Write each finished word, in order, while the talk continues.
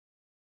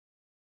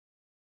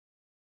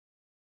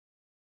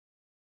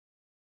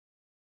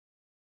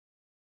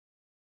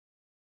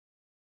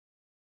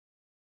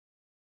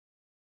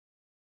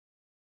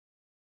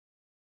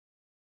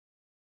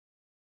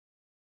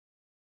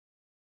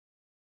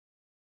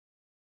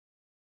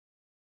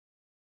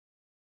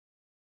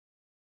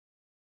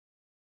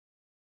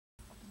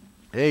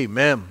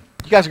Amen.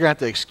 You guys are going to have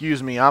to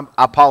excuse me. I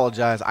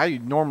apologize. I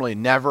normally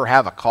never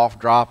have a cough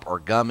drop or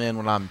gum in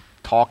when I'm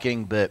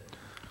talking, but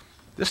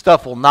this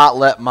stuff will not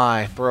let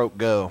my throat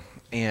go.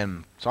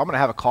 And so I'm going to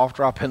have a cough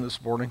drop in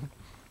this morning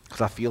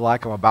because I feel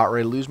like I'm about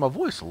ready to lose my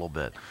voice a little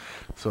bit.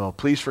 So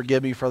please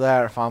forgive me for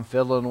that if I'm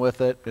fiddling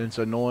with it and it's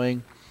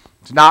annoying.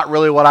 It's not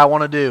really what I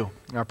want to do,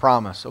 I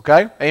promise.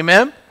 Okay?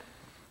 Amen?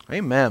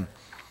 Amen.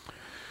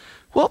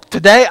 Well,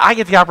 today I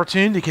get the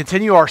opportunity to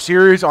continue our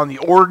series on the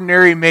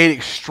ordinary made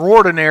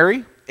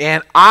extraordinary,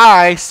 and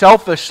I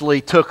selfishly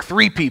took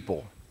 3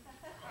 people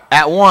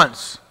at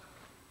once.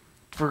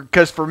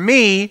 Because for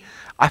me,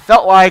 I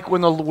felt like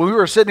when we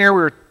were sitting here,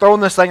 we were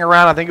throwing this thing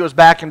around, I think it was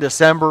back in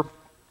December,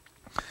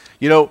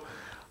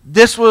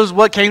 this was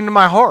what came to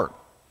my heart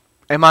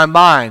and my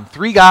mind.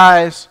 3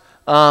 guys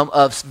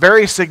of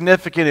very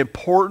significant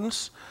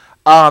importance,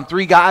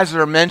 3 guys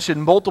that are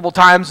mentioned multiple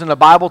times in the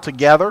Bible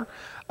together,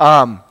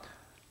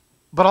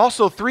 but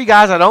also 3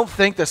 guys I don't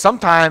think that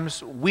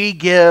sometimes we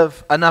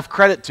give enough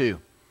credit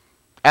to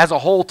as a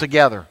whole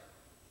together.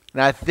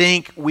 And I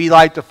think we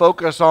like to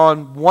focus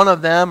on one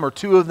of them or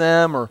 2 of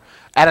them or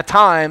at a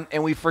time,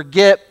 and we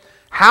forget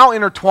how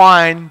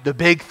intertwined the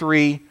big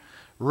 3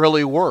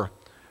 really were.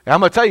 And I'm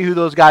going to tell you who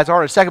those guys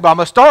are in a second, but I'm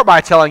going to start by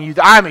telling you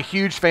that I'm a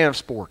huge fan of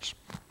sports.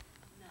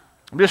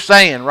 I'm just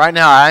saying, right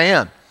now I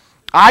am.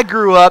 I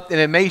grew up, and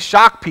it may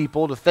shock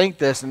people to think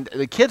this, and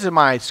the kids in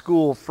my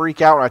school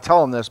freak out when I tell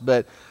them this,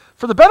 but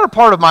for the better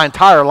part of my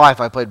entire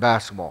life, I played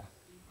basketball.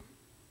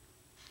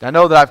 I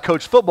know that I've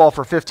coached football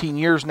for 15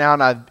 years now,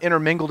 and I've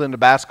intermingled into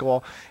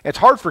basketball. It's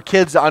hard for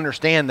kids to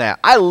understand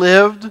that. I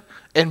lived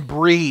and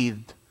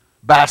breathed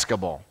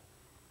basketball.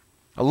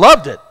 I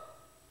loved it.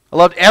 I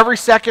loved every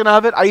second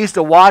of it. I used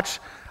to watch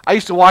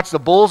the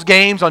Bulls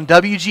games on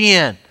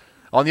WGN,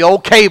 on the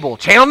old cable,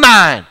 Channel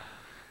 9.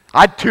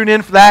 I'd tune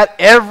in for that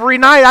every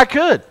night I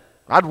could.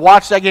 I'd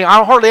watch that game. I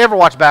don't hardly ever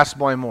watch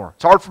basketball anymore.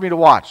 It's hard for me to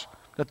watch.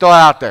 To throw it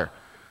out there.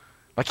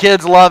 My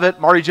kids love it.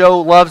 Marty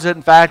Joe loves it.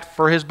 In fact,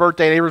 for his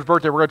birthday and Avery's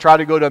birthday, we're going to try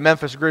to go to a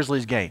Memphis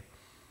Grizzlies game.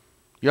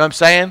 You know what I'm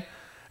saying?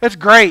 It's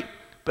great,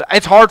 but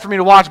it's hard for me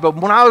to watch. But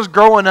when I was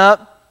growing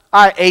up,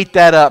 I ate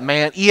that up,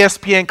 man.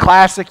 ESPN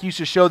Classic used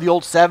to show the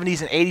old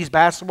 70s and 80s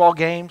basketball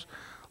games.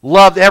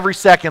 Loved every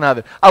second of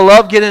it. I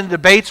love getting into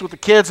debates with the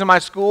kids in my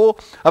school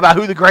about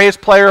who the greatest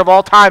player of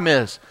all time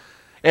is.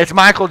 It's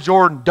Michael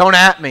Jordan. Don't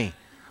at me.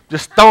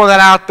 Just throwing that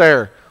out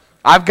there.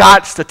 I've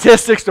got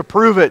statistics to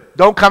prove it.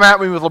 Don't come at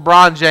me with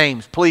LeBron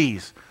James,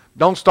 please.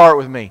 Don't start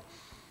with me.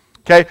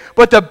 Okay?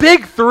 But the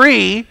big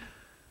 3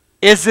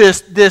 is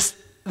this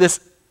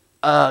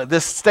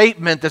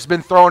statement that's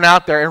been thrown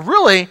out there. And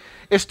really,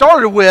 it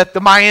started with the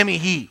Miami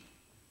Heat.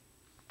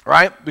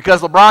 Right?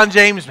 Because LeBron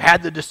James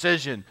had the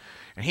decision.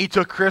 And he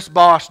took Chris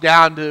Bosh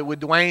down with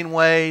Dwayne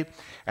Wade.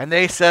 And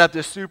they set up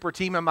this super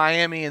team in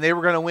Miami. And they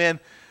were going to win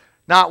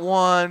not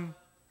 1,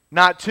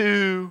 not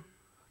 2,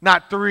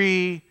 not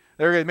 3.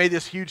 They made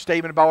this huge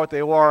statement about what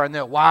they were, and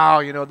then,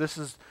 wow, this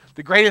is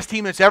the greatest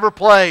team that's ever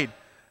played.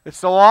 It's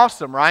so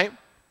awesome, right?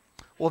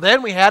 Well,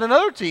 then we had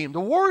another team, the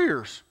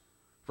Warriors,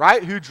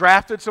 right, who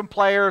drafted some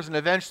players and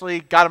eventually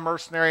got a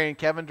mercenary in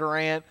Kevin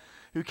Durant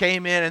who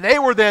came in, and they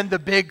were then the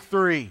big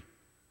 3,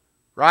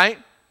 right?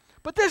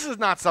 But this is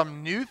not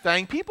some new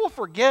thing. People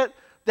forget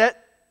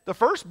that the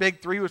first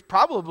big 3 was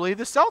probably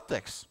the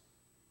Celtics,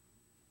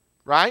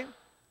 right?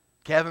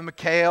 Kevin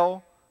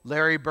McHale,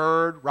 Larry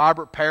Bird,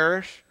 Robert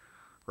Parrish.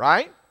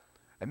 Right?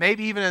 And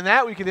maybe even in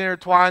that we could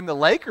intertwine the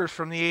Lakers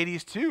from the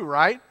 80s too,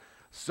 right?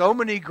 So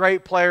many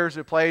great players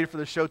that played for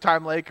the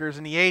Showtime Lakers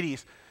in the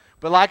 80s.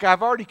 But like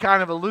I've already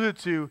kind of alluded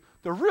to,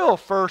 the real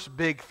first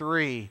big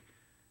 3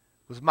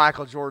 was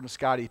Michael Jordan,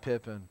 Scottie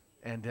Pippen,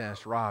 and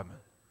Dennis Rodman.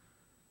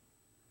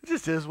 It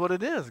just is what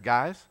it is,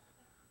 guys.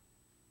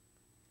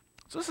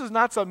 So this is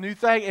not some new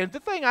thing. And the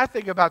thing I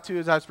think about too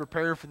as I was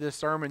preparing for this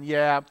sermon,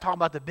 I'm talking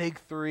about the big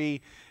 3.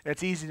 And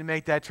it's easy to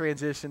make that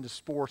transition to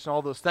sports and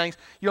all those things.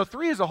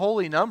 3 is a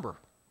holy number.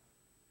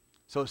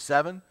 So is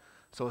 7.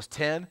 So is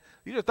 10.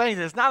 These are things.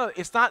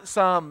 It's not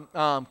some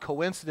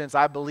coincidence,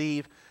 I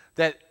believe,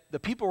 that the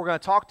people we're going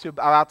to talk to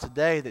about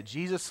today, that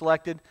Jesus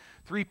selected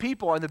 3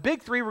 people. And the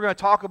big 3 we're going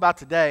to talk about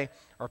today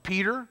are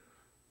Peter,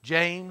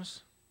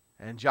 James,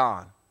 and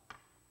John.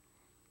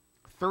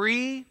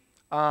 3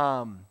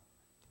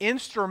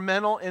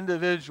 instrumental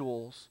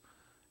individuals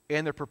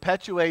in the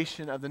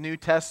perpetuation of the New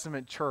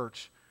Testament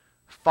church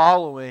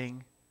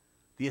following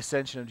the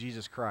ascension of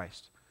Jesus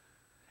Christ.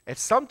 And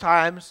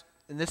sometimes,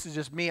 and this is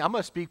just me, I'm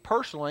going to speak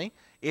personally,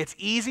 it's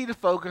easy to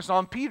focus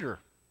on Peter.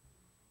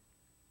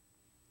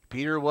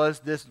 Peter was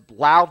this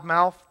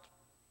loudmouth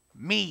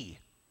me,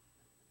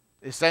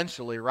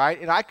 essentially,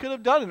 right? And I could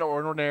have done an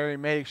ordinary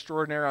made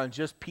extraordinary on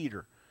just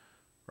Peter,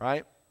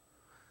 right?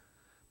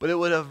 But it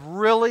would have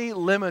really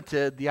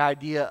limited the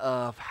idea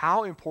of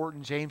how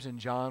important James and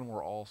John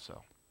were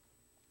also.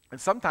 And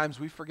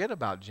sometimes we forget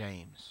about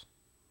James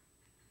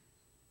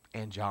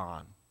and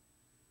John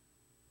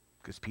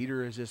because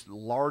Peter is this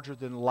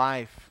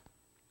larger-than-life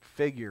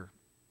figure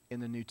in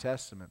the New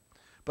Testament.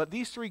 But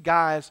these three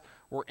guys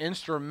were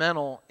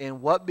instrumental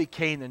in what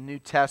became the New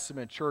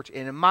Testament church.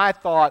 And my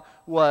thought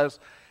was,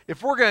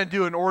 if we're going to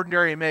do an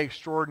ordinary and make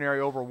extraordinary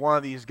over one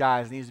of these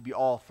guys, it needs to be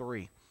all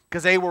three.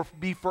 Because they will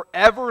be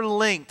forever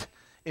linked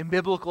in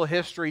biblical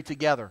history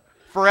together.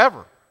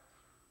 Forever.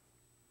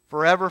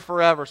 Forever,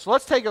 forever. So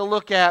let's take a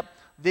look at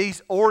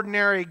these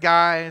ordinary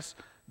guys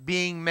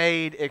being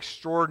made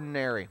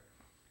extraordinary.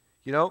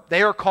 You know,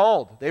 they are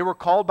called. They were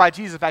called by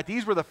Jesus. In fact,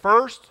 these were the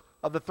first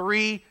of the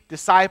three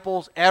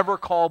disciples ever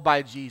called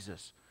by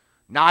Jesus.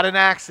 Not an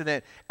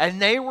accident.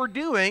 And they were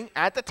doing,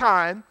 at the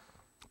time,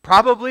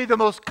 probably the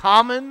most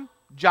common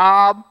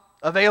job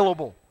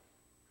available.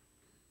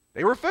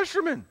 They were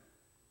fishermen.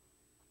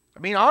 I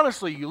mean,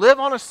 honestly, you live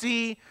on a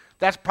sea,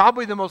 that's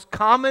probably the most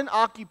common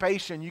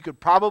occupation you could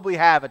probably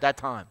have at that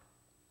time.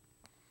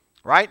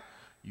 Right?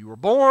 You were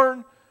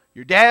born,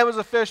 your dad was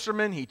a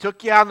fisherman, he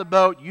took you out on the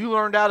boat, you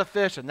learned how to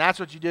fish, and that's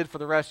what you did for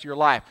the rest of your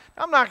life.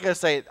 Now, I'm not going to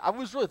say it. I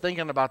was really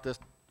thinking about this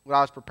when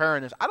I was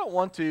preparing this. I don't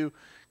want to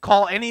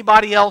call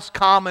anybody else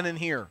common in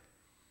here.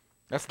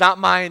 That's not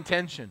my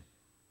intention.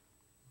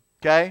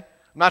 Okay?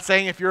 I'm not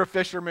saying if you're a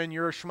fisherman,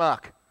 you're a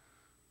schmuck.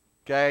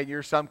 Okay?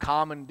 You're some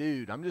common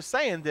dude. I'm just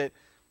saying that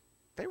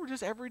they were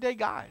just everyday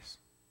guys.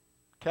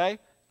 Okay?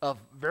 Of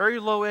very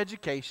low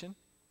education.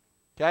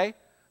 Okay?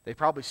 They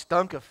probably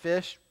stunk of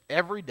fish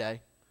every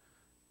day.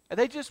 And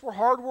they just were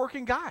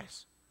hardworking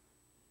guys.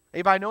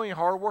 Anybody know any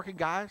hardworking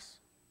guys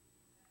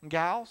and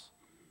gals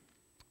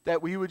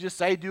that we would just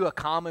say do a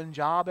common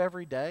job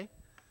every day?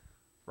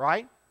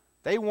 Right?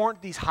 They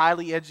weren't these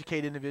highly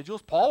educated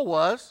individuals. Paul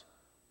was.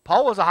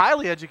 Paul was a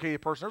highly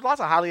educated person. There's lots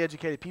of highly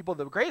educated people.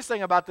 The greatest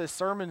thing about this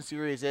sermon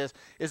series is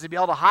to be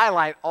able to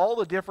highlight all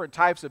the different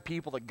types of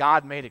people that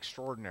God made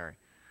extraordinary.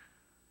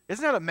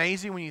 Isn't that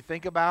amazing when you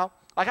think about?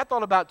 Like I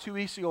thought about 2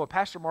 weeks ago when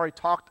Pastor Marty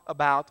talked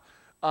about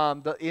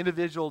the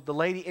individual, the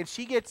lady, and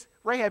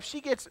Rahab,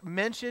 she gets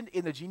mentioned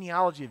in the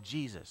genealogy of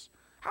Jesus.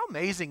 How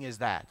amazing is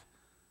that?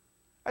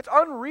 That's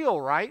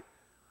unreal, right?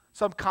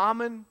 Some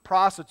common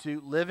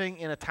prostitute living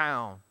in a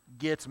town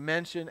gets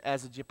mentioned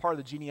as a part of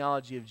the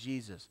genealogy of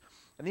Jesus.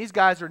 And these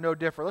guys are no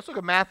different. Let's look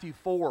at Matthew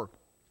 4,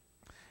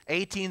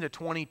 18 to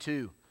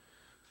 22.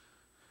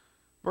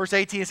 Verse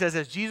 18 says,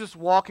 as Jesus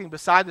walking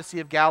beside the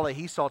Sea of Galilee,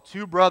 he saw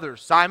two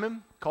brothers,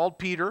 Simon, called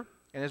Peter,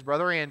 and his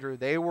brother Andrew.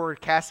 They were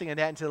casting a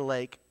net into the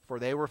lake, for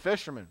they were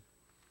fishermen.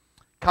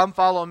 Come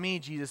follow me,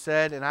 Jesus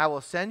said, and I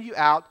will send you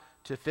out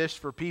to fish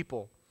for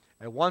people.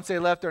 And once they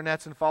left their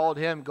nets and followed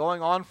him,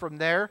 going on from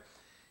there,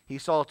 he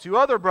saw two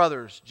other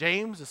brothers,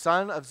 James, the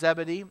son of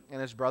Zebedee,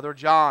 and his brother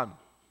John.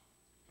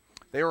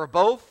 They were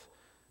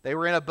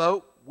in a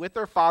boat with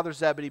their father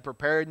Zebedee,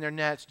 preparing their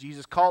nets.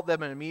 Jesus called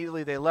them, and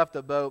immediately they left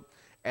the boat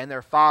and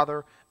their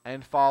father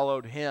and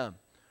followed him.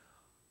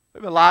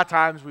 A lot of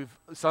times,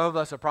 some of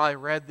us have probably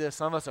read this.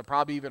 Some of us have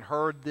probably even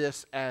heard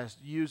this as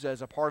used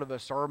as a part of a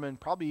sermon.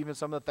 Probably even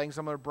some of the things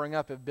I'm going to bring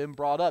up have been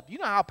brought up. You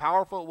know how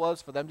powerful it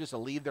was for them just to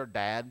leave their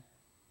dad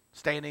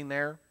standing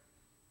there?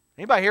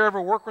 Anybody here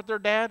ever work with their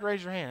dad?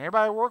 Raise your hand.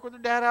 Anybody work with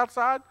their dad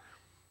outside?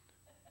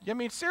 I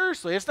mean,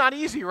 seriously, it's not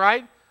easy,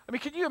 right? I mean,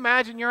 can you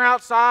imagine you're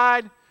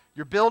outside,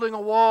 you're building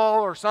a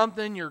wall or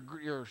something,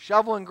 you're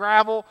shoveling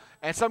gravel,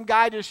 and some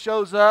guy just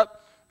shows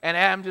up, and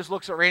Adam just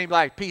looks at Randy and be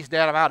like, peace,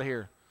 Dad, I'm out of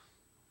here.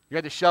 You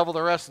had to shovel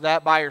the rest of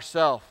that by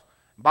yourself.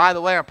 And by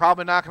the way, I'm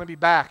probably not going to be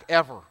back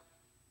ever.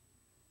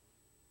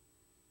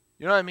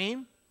 You know what I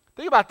mean?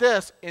 Think about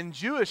this. In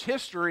Jewish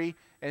history,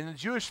 in the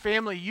Jewish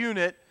family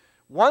unit,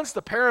 once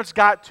the parents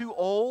got too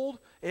old,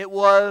 it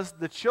was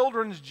the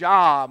children's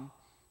job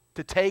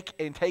to take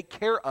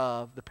care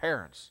of the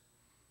parents.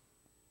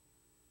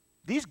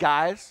 These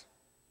guys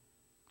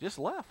just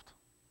left.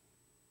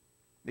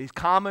 These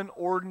common,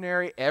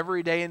 ordinary,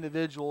 everyday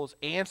individuals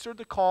answered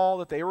the call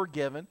that they were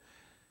given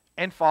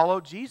and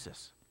followed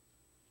Jesus.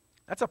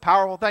 That's a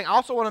powerful thing. I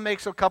also want to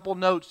make a couple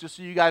notes just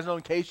so you guys know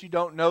in case you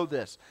don't know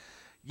this.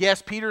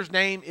 Yes, Peter's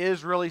name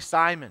is really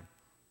Simon,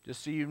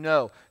 just so you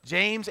know.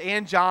 James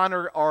and John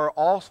are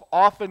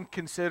often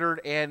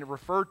considered and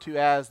referred to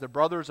as the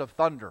brothers of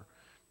thunder, in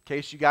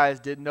case you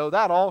guys didn't know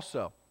that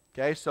also.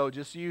 Okay, so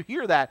just so you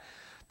hear that.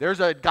 There's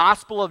a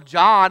Gospel of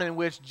John in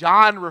which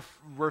John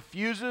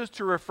refuses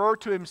to refer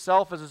to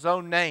himself as his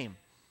own name.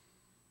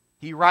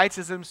 He writes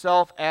as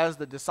himself as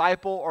the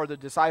disciple or the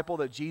disciple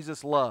that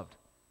Jesus loved.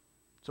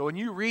 So when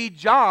you read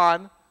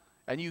John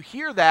and you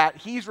hear that,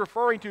 he's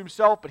referring to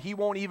himself, but he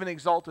won't even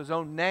exalt his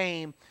own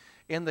name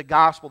in the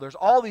gospel. There's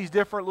all these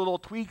different little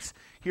tweaks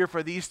here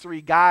for these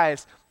three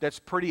guys that's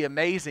pretty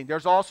amazing.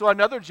 There's also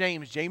another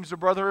James, the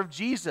brother of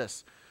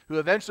Jesus, who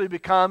eventually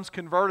becomes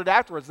converted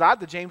afterwards. Not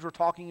the James we're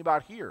talking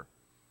about here.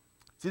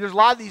 See, there's a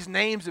lot of these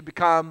names that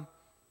become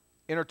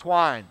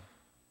intertwined.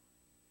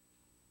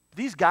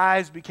 These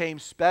guys became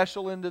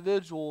special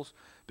individuals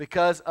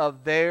because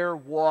of their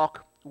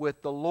walk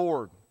with the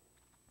Lord.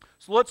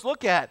 So let's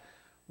look at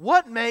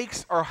what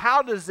makes or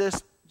how does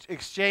this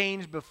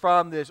exchange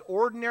from this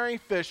ordinary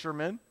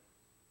fisherman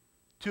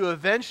to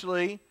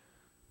eventually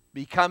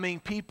becoming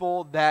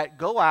people that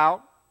go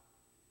out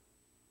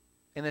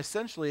and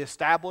essentially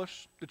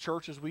establish the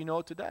church as we know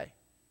it today?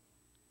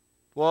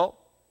 Well,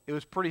 it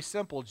was pretty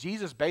simple.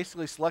 Jesus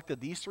basically selected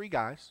these three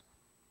guys,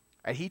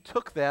 and he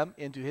took them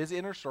into his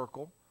inner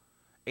circle,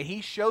 and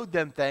he showed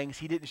them things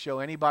he didn't show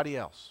anybody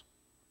else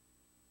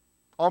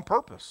on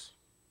purpose.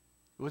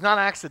 It was not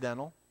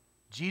accidental.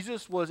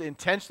 Jesus was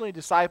intentionally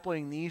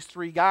discipling these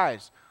three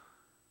guys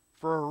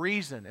for a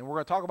reason, and we're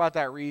going to talk about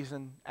that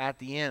reason at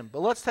the end.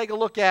 But let's take a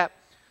look at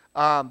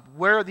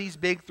where these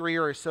big three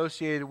are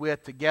associated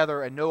with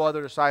together and no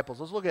other disciples.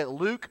 Let's look at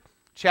Luke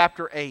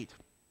chapter 8.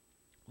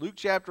 Luke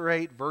chapter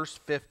 8, verse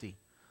 50.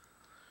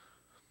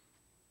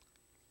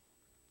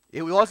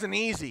 It wasn't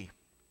easy.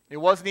 It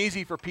wasn't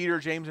easy for Peter,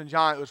 James, and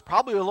John. It was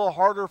probably a little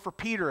harder for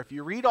Peter. If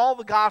you read all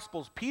the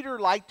Gospels, Peter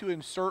liked to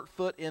insert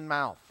foot in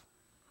mouth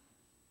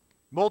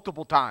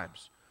multiple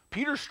times.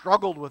 Peter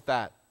struggled with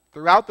that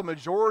throughout the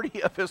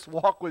majority of his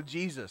walk with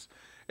Jesus.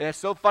 And it's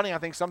so funny, I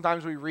think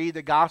sometimes we read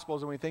the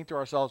Gospels and we think to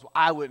ourselves, well,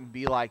 I wouldn't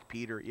be like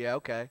Peter. Yeah,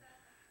 okay,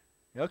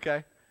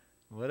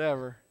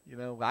 whatever.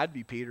 I'd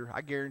be Peter.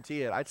 I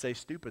guarantee it. I'd say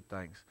stupid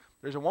things.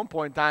 There's at one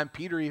point in time,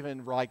 Peter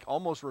even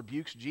almost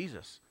rebukes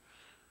Jesus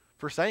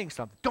for saying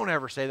something. Don't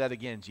ever say that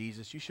again,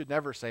 Jesus. You should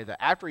never say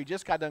that. After he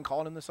just got done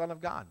calling him the Son of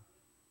God.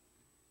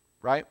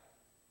 Right?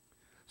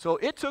 So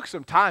it took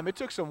some time. It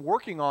took some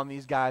working on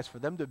these guys for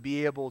them to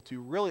be able to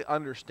really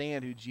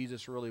understand who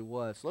Jesus really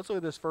was. So let's look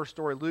at this first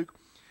story, Luke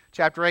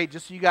chapter 8.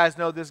 Just so you guys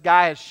know, this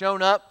guy has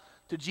shown up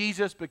to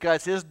Jesus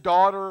because his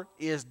daughter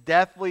is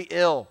deathly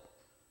ill.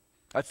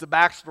 That's the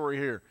backstory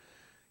here.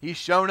 He's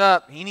shown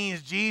up. He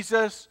needs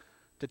Jesus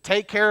to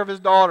take care of his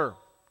daughter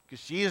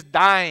because she is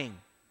dying.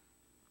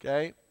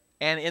 Okay?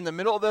 And in the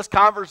middle of this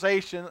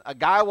conversation, a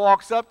guy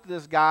walks up to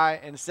this guy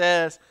and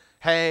says,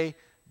 hey,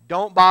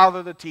 don't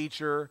bother the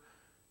teacher.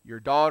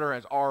 Your daughter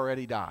has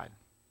already died.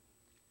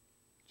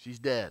 She's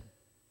dead.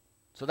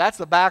 So that's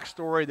the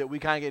backstory that we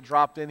kind of get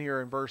dropped in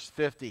here in verse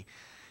 50.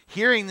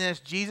 Hearing this,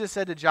 Jesus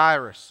said to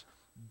Jairus,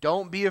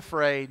 don't be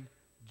afraid,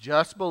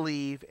 just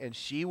believe, and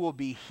she will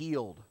be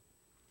healed.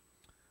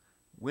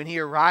 When he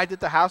arrived at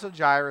the house of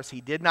Jairus, he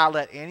did not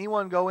let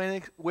anyone go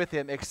in with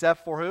him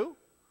except for who?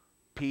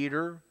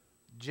 Peter,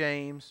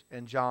 James,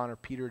 and John, or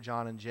Peter,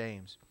 John, and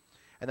James,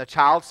 and the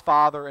child's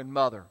father and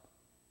mother.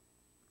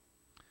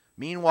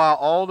 Meanwhile,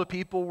 all the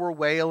people were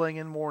wailing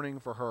and mourning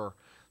for her.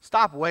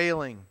 Stop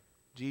wailing,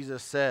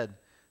 Jesus said.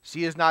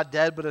 She is not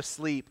dead but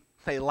asleep.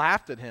 They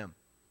laughed at him,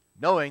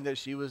 knowing that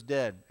she was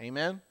dead.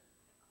 Amen?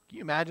 Can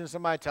you imagine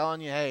somebody telling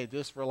you, hey,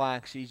 just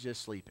relax, she's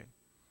just sleeping?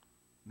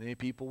 Many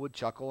people would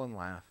chuckle and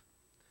laugh.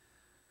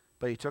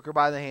 But he took her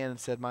by the hand and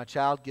said, my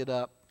child, get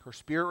up. Her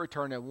spirit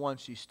returned at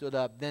once. She stood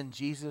up. Then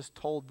Jesus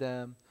told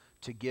them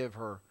to give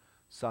her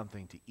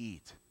something to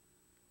eat.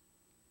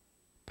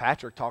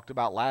 Patrick talked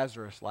about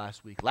Lazarus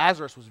last week.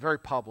 Lazarus was very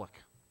public.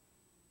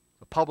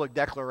 A public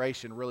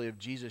declaration, really, of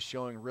Jesus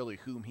showing really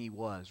whom he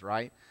was,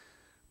 right?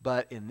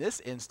 But in this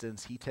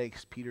instance, he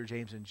takes Peter,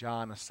 James, and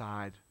John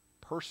aside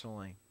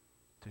personally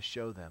to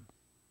show them.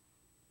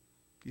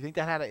 Do you think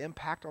that had an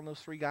impact on those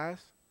three guys?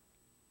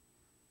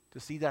 To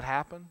see that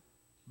happen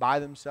by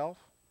themselves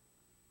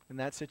in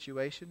that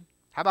situation?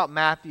 How about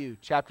Matthew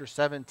chapter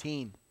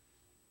 17,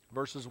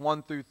 verses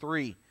 1 through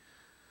 3?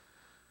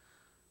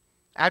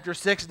 After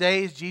 6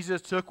 days,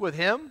 Jesus took with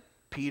him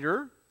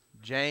Peter,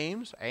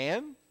 James,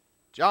 and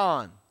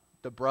John,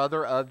 the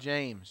brother of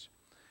James,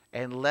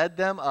 and led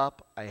them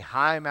up a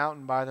high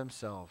mountain by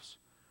themselves.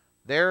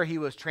 There he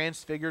was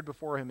transfigured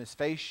before him. His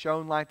face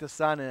shone like the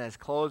sun, and his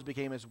clothes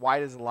became as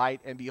white as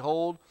light. And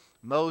behold,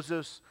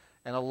 Moses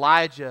and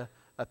Elijah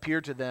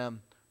appeared to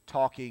them,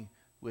 talking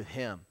with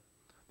him.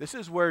 This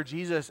is where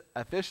Jesus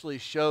officially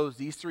shows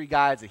these three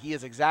guys that he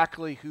is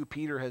exactly who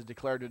Peter has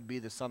declared to be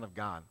the Son of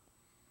God.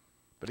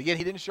 But again,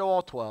 he didn't show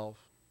all 12,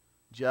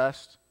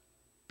 just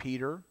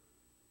Peter,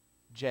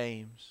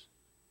 James,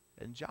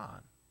 and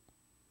John.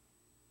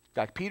 In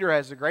fact, Peter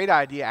has a great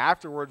idea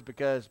afterwards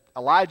because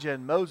Elijah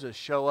and Moses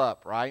show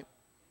up, right?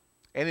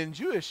 And in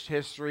Jewish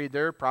history,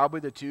 they're probably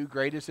the two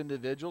greatest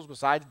individuals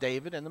besides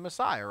David and the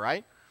Messiah,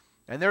 right?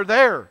 And they're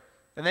there.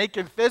 And they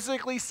can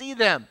physically see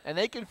them. And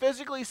they can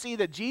physically see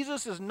that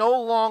Jesus is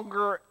no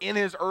longer in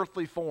his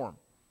earthly form.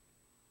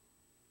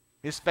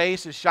 His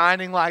face is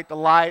shining like the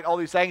light. All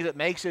these things that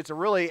makes it's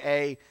really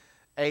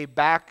a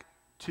back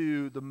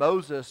to the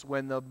Moses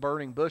when the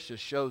burning bushes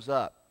shows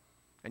up.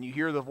 And you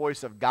hear the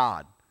voice of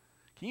God.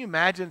 Can you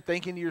imagine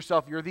thinking to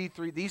yourself, you're these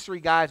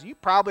three guys, you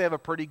probably have a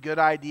pretty good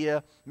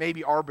idea,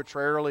 maybe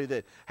arbitrarily,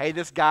 that, hey,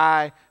 this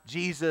guy,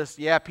 Jesus,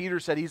 yeah,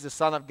 Peter said he's the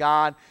Son of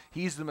God,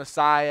 he's the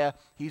Messiah,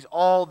 he's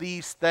all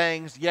these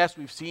things. Yes,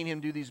 we've seen him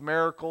do these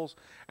miracles,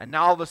 and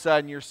now all of a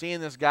sudden you're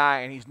seeing this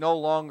guy and he's no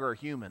longer a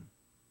human.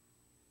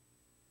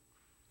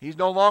 He's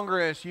no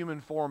longer in his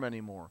human form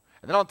anymore.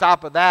 And then on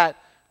top of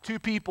that, two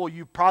people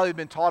you've probably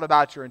been taught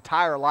about your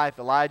entire life,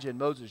 Elijah and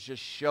Moses,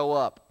 just show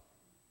up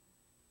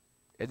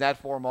in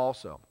that form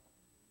also.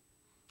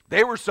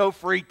 They were so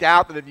freaked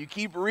out that if you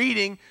keep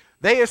reading,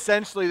 they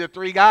essentially, the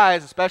three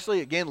guys,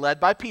 especially again led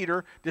by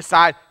Peter,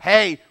 decide,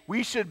 hey,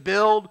 we should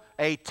build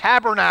a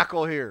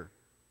tabernacle here.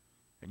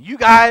 And you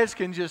guys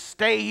can just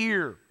stay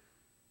here.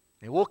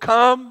 And we'll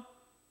come,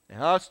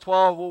 and us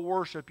 12 will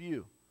worship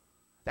you.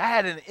 That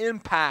had an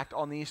impact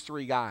on these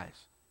three guys.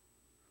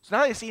 So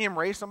now they've seen him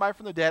raise somebody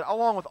from the dead,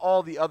 along with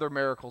all the other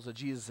miracles that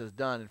Jesus has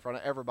done in front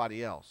of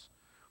everybody else.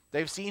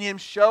 They've seen him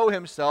show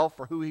himself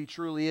for who he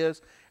truly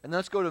is. And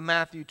let's go to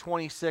Matthew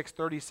 26,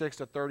 36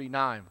 to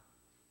 39.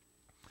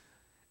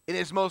 In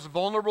his most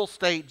vulnerable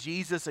state,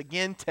 Jesus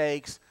again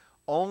takes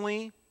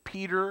only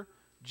Peter,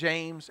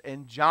 James,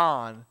 and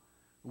John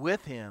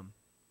with him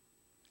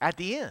at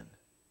the end.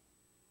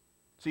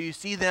 So you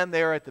see them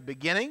there at the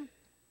beginning.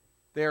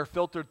 They are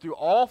filtered through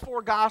all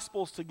four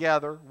Gospels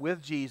together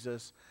with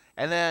Jesus.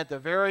 And then at the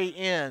very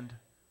end,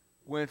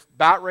 when it's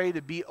about ready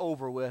to be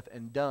over with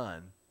and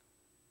done,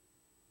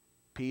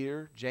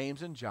 Peter,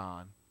 James, and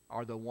John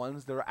are the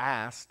ones that are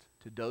asked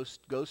to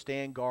go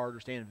stand guard or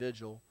stand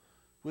vigil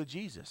with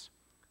Jesus.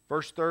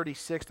 Verse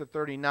 36 to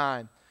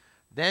 39.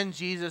 Then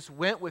Jesus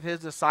went with his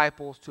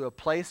disciples to a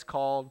place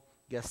called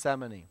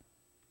Gethsemane.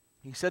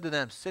 He said to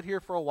them, sit here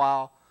for a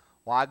while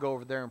I go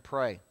over there and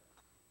pray.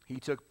 He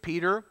took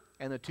Peter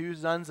and the two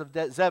sons of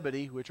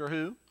Zebedee, which are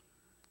who?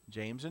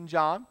 James and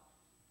John,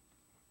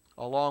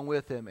 along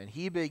with him. And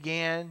he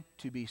began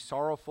to be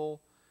sorrowful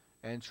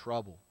and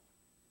troubled.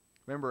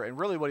 Remember, and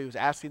really what he was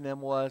asking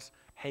them was,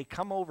 hey,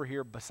 come over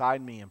here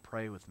beside me and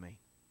pray with me.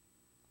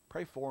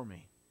 Pray for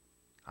me.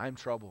 I'm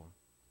troubled.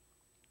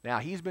 Now,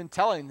 he's been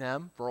telling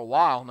them for a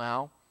while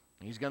now,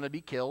 he's going to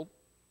be killed.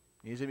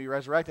 He's going to be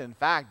resurrected. In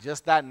fact,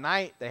 just that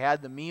night, they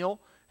had the meal,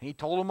 and he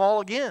told them all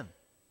again.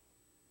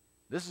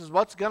 This is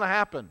what's going to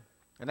happen.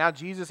 And now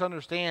Jesus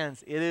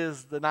understands it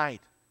is the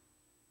night.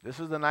 This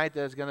is the night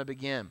that is going to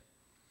begin.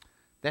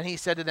 Then he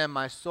said to them,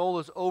 my soul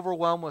is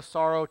overwhelmed with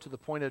sorrow to the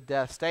point of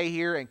death. Stay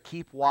here and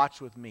keep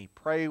watch with me.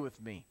 Pray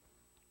with me.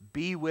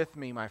 Be with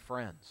me, my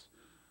friends.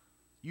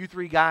 You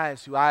three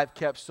guys who I've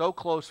kept so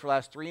close for the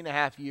last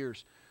 3.5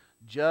 years,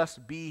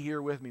 just be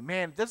here with me.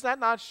 Man, does that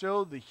not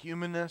show the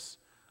humanness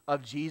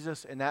of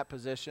Jesus in that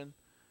position?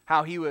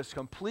 How he was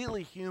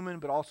completely human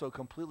but also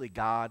completely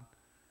God.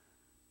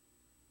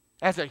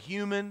 As a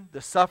human,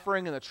 the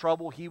suffering and the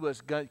trouble he was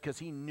going, because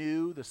he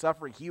knew the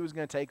suffering he was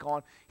going to take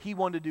on, he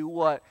wanted to do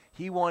what?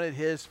 He wanted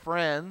his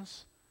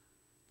friends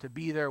to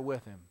be there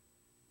with him,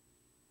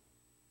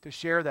 to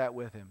share that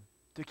with him,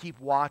 to keep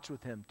watch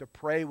with him, to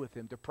pray with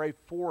him, to pray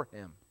for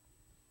him.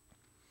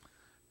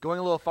 Going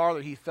a little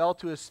farther, he fell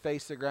to his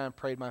face to the ground and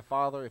prayed, my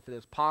Father, if it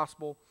is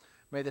possible,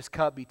 may this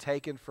cup be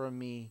taken from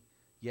me,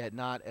 yet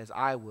not as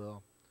I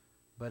will,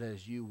 but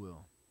as you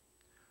will.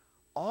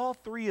 All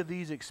three of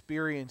these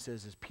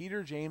experiences, as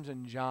Peter, James,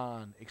 and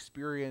John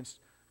experienced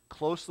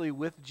closely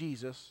with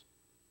Jesus,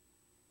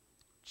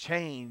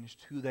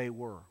 changed who they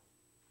were.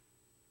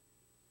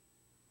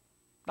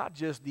 Not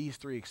just these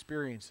three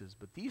experiences,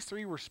 but these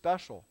three were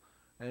special.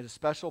 And it's a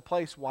special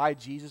place why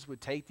Jesus would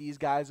take these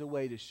guys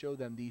away to show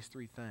them these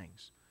three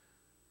things.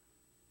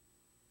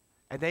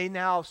 And they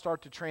now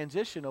start to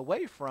transition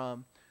away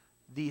from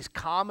these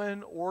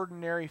common,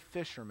 ordinary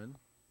fishermen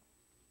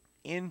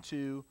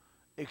into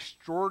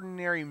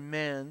extraordinary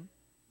men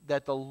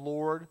that the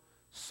Lord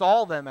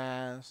saw them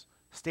as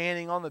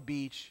standing on the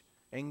beach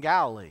in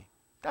Galilee.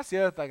 That's the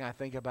other thing I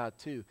think about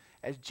too.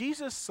 As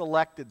Jesus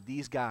selected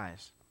these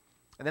guys,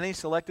 and then he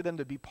selected them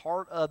to be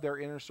part of their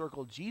inner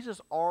circle,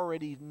 Jesus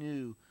already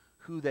knew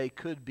who they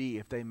could be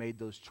if they made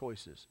those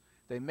choices.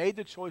 They made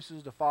the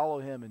choices to follow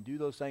him and do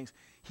those things.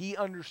 He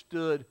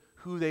understood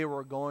who they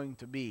were going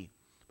to be.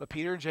 But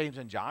Peter, James,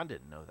 and John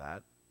didn't know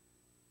that.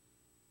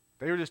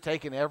 They were just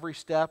taking every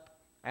step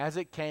as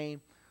it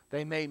came.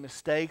 They made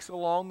mistakes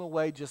along the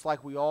way, just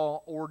like we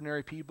all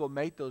ordinary people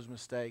make those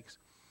mistakes.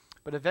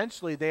 But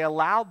eventually they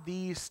allowed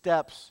these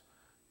steps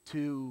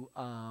to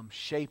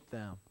shape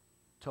them,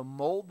 to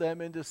mold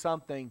them into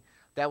something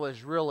that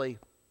was really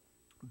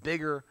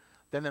bigger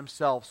than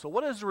themselves. So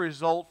what is the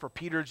result for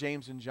Peter,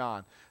 James, and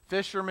John?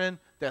 Fishermen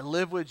that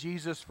live with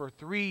Jesus for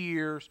 3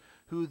 years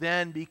who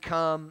then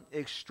become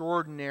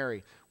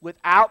extraordinary.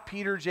 Without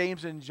Peter,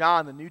 James, and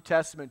John, the New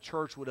Testament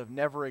church would have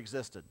never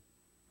existed.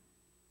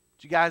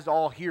 Did you guys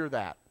all hear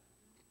that?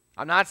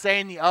 I'm not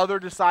saying the other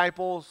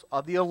disciples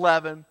of the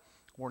 11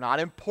 were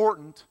not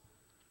important.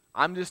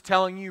 I'm just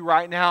telling you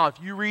right now,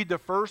 if you read the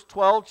first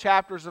 12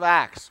 chapters of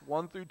Acts,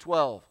 1 through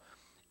 12,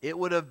 it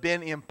would have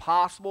been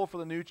impossible for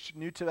the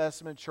New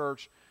Testament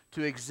church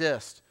to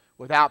exist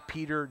without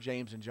Peter,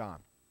 James, and John.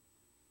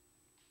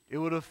 It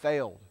would have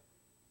failed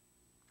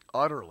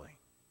utterly.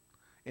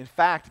 In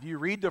fact, if you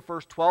read the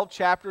first 12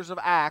 chapters of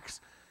Acts,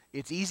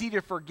 it's easy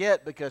to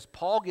forget because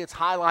Paul gets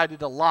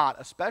highlighted a lot,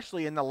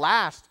 especially in the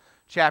last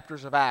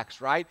chapters of Acts,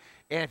 right?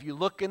 And if you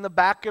look in the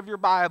back of your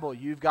Bible,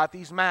 you've got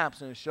these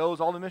maps, and it shows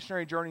all the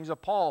missionary journeys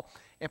of Paul.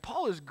 And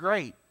Paul is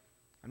great.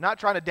 I'm not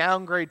trying to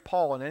downgrade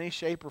Paul in any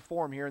shape or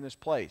form here in this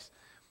place.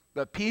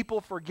 But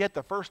people forget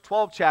the first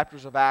 12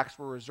 chapters of Acts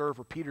were reserved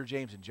for Peter,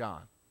 James, and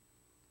John.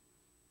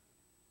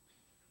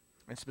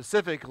 And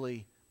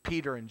specifically,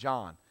 Peter and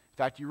John. In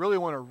fact, you really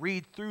want to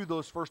read through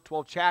those first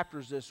 12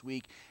 chapters this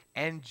week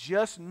and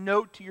just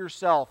note to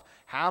yourself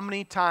how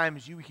many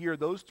times you hear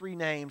those three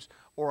names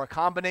or a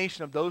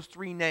combination of those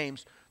three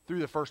names through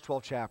the first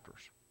 12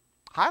 chapters.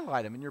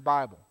 Highlight them in your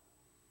Bible.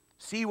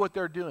 See what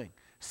they're doing.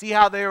 See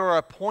how they are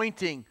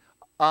appointing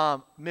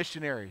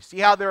missionaries. See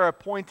how they're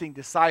appointing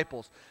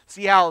disciples.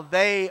 See how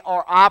they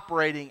are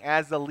operating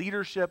as the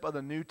leadership of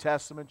the New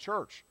Testament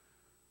church.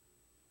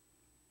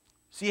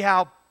 See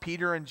how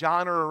Peter and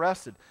John are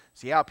arrested.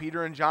 See how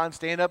Peter and John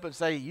stand up and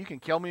say, you can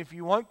kill me if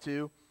you want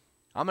to.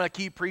 I'm going to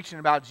keep preaching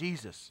about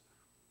Jesus.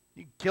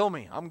 You can kill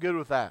me. I'm good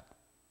with that.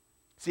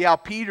 See how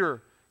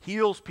Peter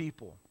heals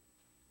people.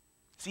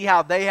 See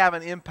how they have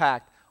an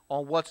impact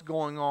on what's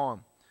going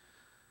on.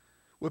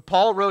 When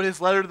Paul wrote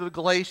his letter to the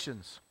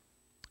Galatians,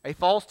 a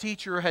false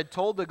teacher had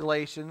told the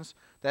Galatians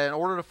that in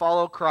order to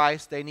follow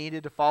Christ, they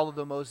needed to follow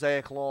the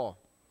Mosaic law.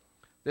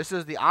 This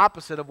is the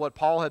opposite of what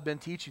Paul had been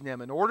teaching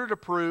them. In order to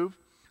prove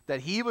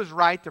that he was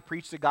right to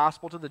preach the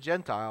gospel to the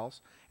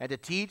Gentiles and to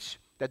teach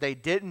that they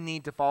didn't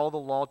need to follow the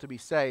law to be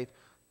saved,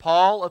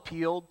 Paul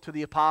appealed to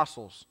the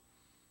apostles,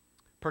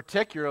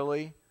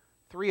 particularly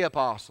three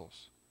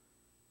apostles,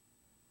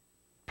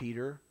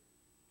 Peter,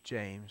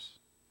 James,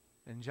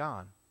 and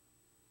John.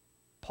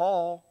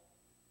 Paul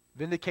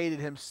vindicated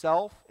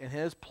himself and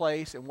his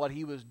place and what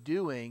he was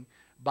doing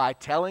by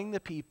telling the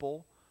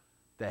people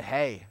that,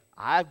 hey,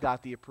 I've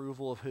got the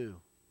approval of who?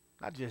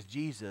 Not just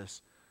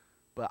Jesus,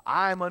 but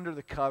I'm under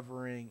the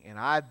covering and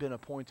I've been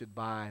appointed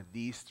by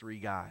these three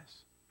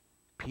guys,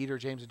 Peter,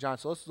 James, and John.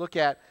 So let's look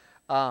at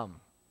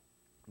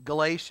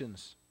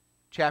Galatians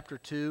chapter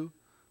 2,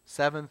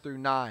 7 through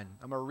 9.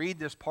 I'm going to read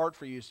this part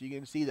for you so you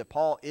can see that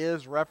Paul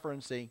is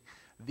referencing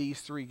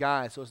these three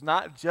guys. So it's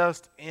not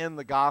just in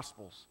the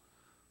Gospels.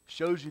 It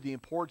shows you the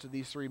importance of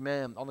these three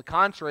men. On the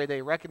contrary,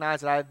 they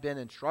recognize that I have been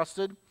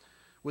entrusted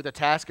with the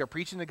task of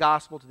preaching the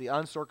gospel to the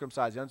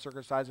uncircumcised. The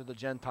uncircumcised are the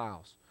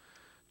Gentiles.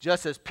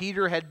 Just as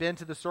Peter had been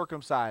to the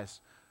circumcised.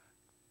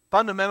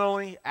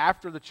 Fundamentally,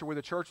 after where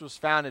the church was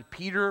founded,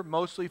 Peter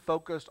mostly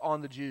focused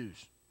on the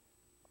Jews.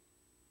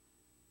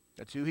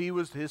 That's who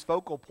his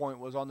focal point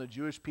was on the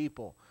Jewish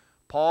people.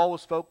 Paul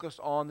was focused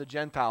on the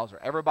Gentiles, or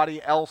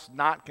everybody else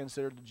not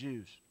considered the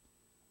Jews.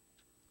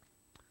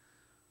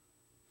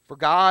 For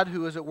God,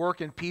 who is at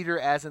work in Peter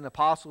as an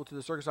apostle to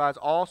the circumcised,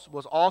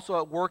 was also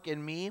at work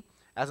in me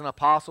as an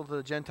apostle to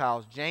the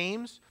Gentiles.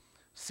 James,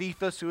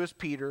 Cephas, who is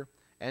Peter,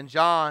 and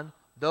John,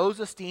 those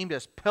esteemed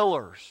as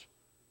pillars,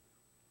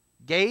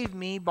 gave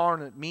me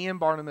and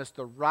Barnabas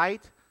the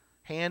right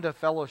hand of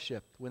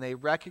fellowship when they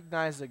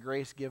recognized the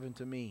grace given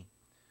to me.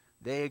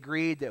 They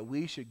agreed that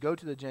we should go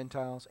to the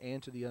Gentiles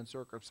and to the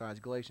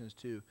uncircumcised. Galatians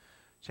 2,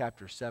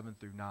 chapters 7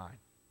 through 9.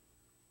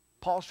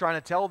 Paul's trying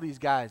to tell these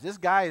guys, this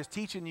guy is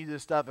teaching you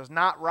this stuff is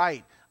not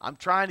right. I'm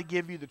trying to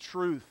give you the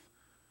truth.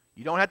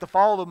 You don't have to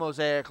follow the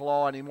Mosaic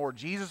law anymore.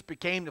 Jesus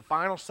became the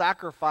final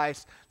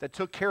sacrifice that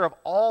took care of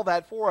all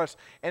that for us.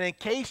 And in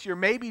case you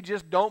maybe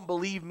just don't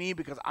believe me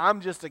because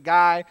I'm just a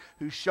guy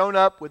who's shown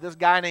up with this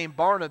guy named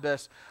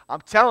Barnabas,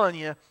 I'm telling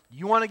you,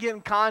 you want to get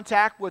in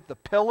contact with the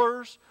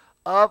pillars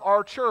of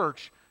our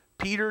church,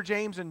 Peter,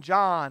 James, and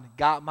John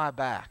got my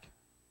back.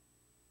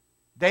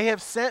 They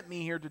have sent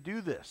me here to do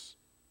this.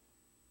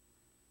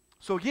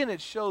 So again, it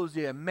shows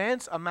the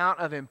immense amount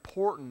of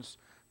importance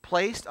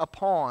placed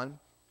upon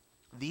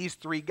these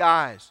three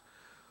guys.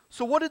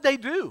 So what did they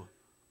do?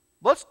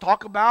 Let's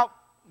talk about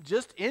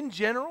just in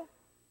general,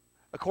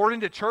 according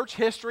to church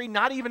history,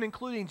 not even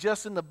including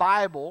just in the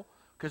Bible,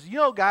 because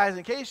guys,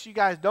 in case you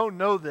guys don't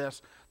know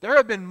this, there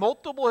have been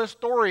multiple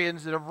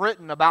historians that have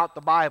written about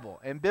the Bible,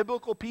 and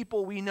biblical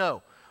people we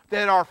know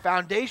that are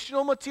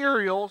foundational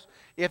materials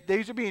if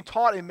these are being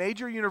taught in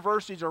major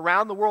universities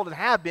around the world and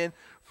have been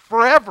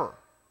forever.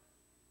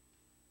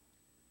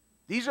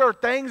 These are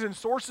things and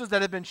sources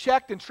that have been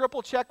checked and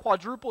triple-checked,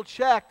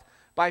 quadruple-checked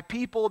by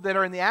people that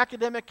are in the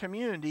academic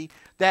community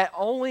that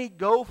only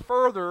go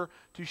further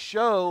to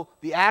show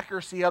the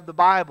accuracy of the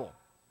Bible.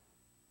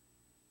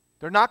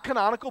 They're not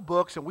canonical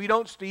books, and we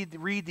don't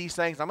read these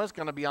things. I'm just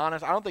going to be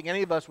honest. I don't think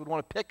any of us would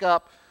want to pick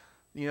up,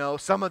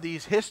 some of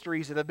these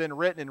histories that have been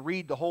written and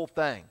read the whole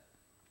thing.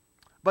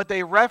 But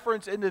they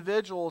reference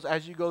individuals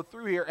as you go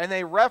through here, and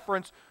they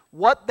reference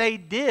what they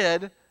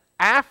did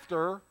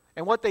after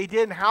and what they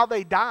did and how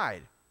they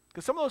died.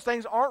 Because some of those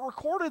things aren't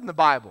recorded in the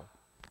Bible.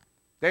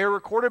 They are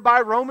recorded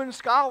by Roman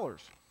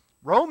scholars,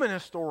 Roman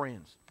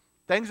historians,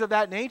 things of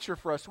that nature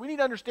for us. So we need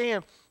to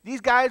understand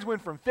these guys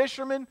went from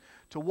fishermen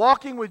to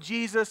walking with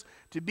Jesus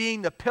to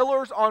being the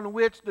pillars on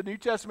which the New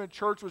Testament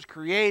church was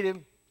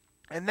created.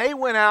 And they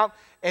went out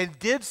and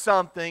did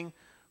something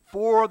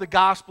for the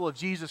gospel of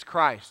Jesus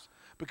Christ.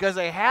 Because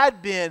they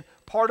had been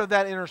part of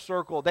that inner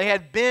circle. They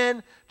had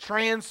been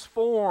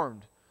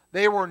transformed.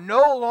 They were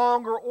no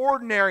longer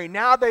ordinary.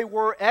 Now they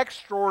were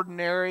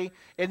extraordinary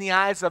in the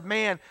eyes of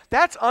man.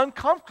 That's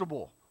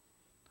uncomfortable.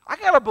 I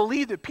got to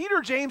believe that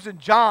Peter, James, and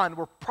John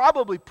were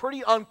probably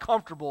pretty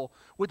uncomfortable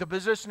with the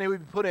position they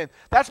would be put in.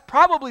 That's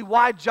probably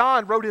why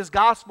John wrote his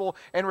gospel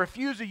and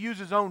refused to use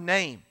his own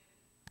name.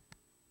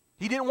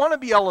 He didn't want to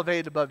be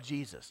elevated above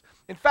Jesus.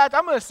 In fact,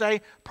 I'm going to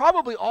say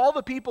probably all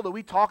the people that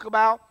we talk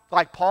about,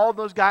 like Paul and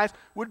those guys,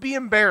 would be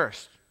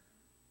embarrassed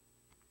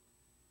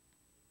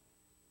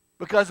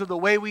because of the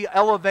way we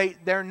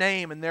elevate their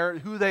name and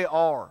who they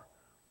are.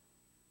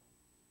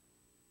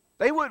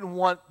 They wouldn't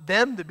want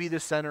them to be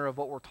the center of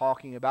what we're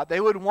talking about. They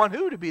wouldn't want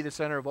who to be the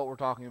center of what we're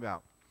talking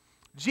about?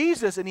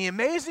 Jesus and the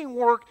amazing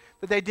work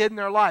that they did in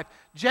their life.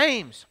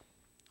 James,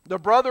 the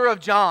brother of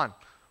John,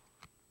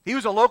 he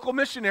was a local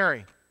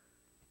missionary.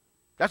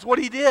 That's what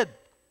he did.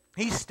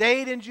 He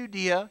stayed in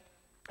Judea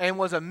and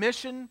was a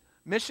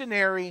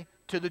missionary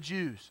to the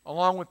Jews,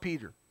 along with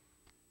Peter.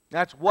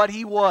 That's what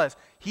he was.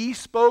 He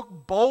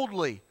spoke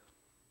boldly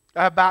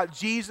about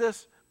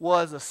Jesus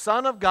was the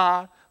Son of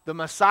God, the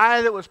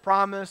Messiah that was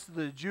promised to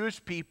the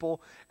Jewish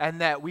people, and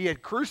that we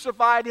had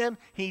crucified him,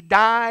 he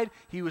died,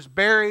 he was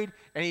buried,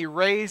 and he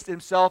raised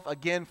himself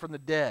again from the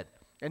dead.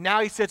 And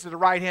now he sits at the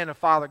right hand of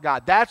Father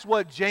God. That's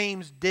what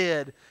James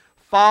did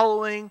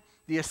following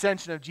the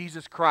ascension of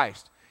Jesus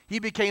Christ. He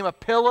became a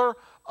pillar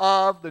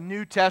of the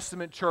New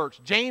Testament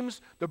church.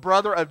 James, the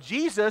brother of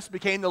Jesus,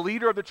 became the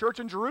leader of the church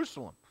in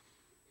Jerusalem.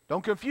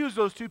 Don't confuse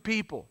those two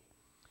people.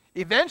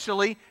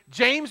 Eventually,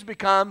 James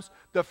becomes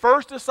the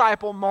first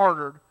disciple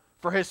martyred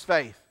for his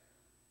faith.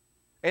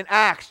 In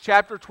Acts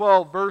chapter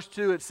 12, verse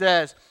 2, it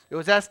says, it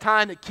was that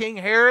time that King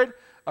Herod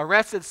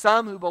arrested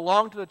some who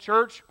belonged to the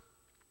church,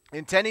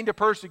 intending to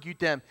persecute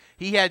them.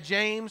 He had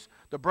James,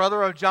 the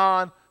brother of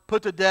John,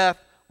 put to death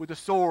with a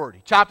sword.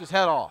 He chopped his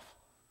head off.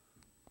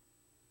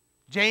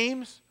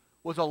 James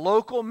was a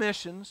local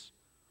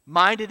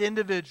missions-minded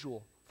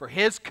individual for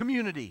his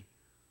community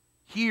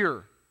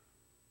here.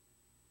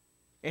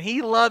 And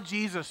he loved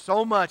Jesus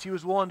so much, he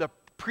was willing to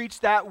preach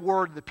that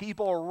word to the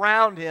people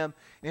around him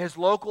in his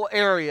local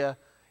area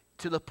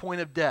to the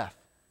point of death.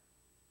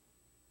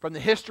 From the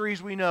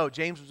histories we know,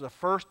 James was the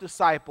first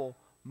disciple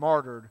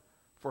martyred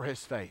for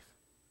his faith.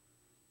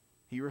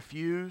 He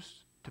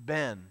refused to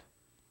bend.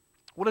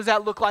 What does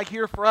that look like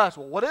here for us?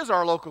 Well, what is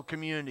our local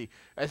community?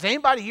 Does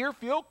anybody here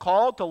feel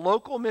called to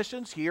local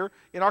missions here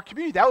in our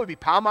community? That would be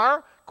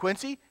Palmyra,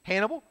 Quincy,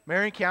 Hannibal,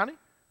 Marion County,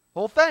 the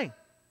whole thing.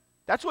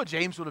 That's what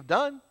James would have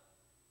done.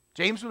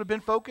 James would have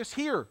been focused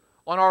here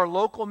on our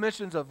local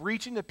missions of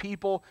reaching the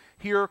people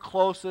here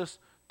closest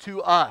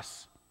to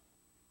us.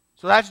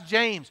 So that's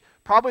James,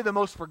 probably the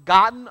most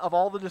forgotten of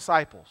all the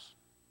disciples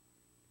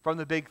from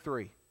the big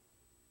three.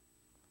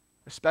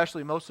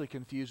 Especially mostly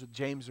confused with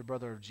James, the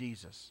brother of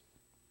Jesus.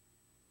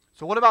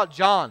 So what about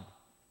John?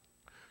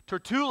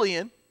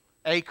 Tertullian,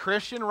 a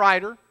Christian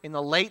writer in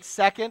the late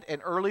 2nd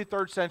and early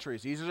 3rd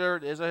centuries, he is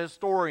a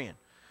historian,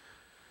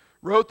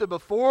 wrote that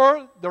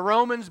before the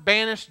Romans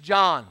banished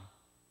John,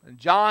 and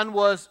John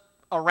was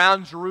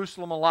around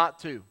Jerusalem a lot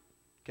too,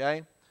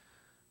 okay?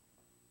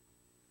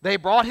 They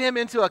brought him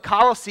into a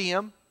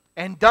Colosseum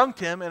and dunked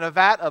him in a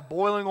vat of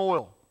boiling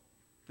oil.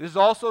 This is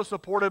also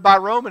supported by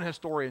Roman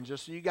historians,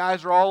 just so you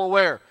guys are all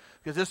aware,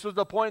 because this was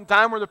the point in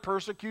time where the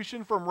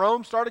persecution from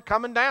Rome started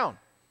coming down.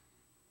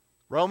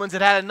 Romans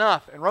had had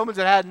enough, and Romans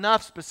had had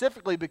enough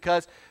specifically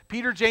because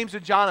Peter, James,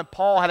 and John and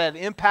Paul had an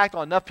impact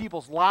on enough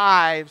people's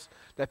lives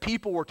that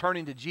people were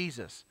turning to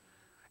Jesus.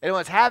 And it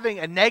was having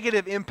a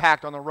negative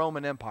impact on the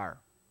Roman Empire,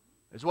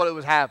 is what it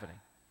was happening.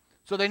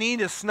 So they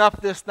needed to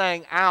snuff this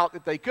thing out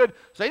if they could.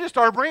 So they just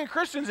started bringing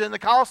Christians in the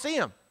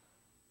Colosseum.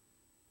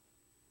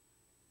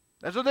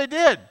 That's what they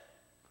did.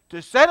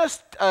 To set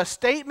a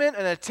statement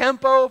and a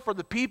tempo for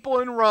the people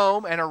in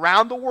Rome and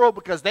around the world,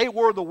 because they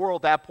were the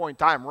world at that point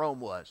in time, Rome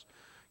was.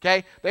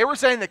 Okay? They were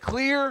saying the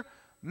clear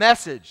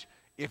message.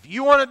 If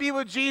you want to be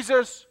with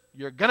Jesus,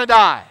 you're going to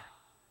die.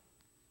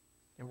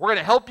 And we're going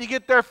to help you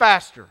get there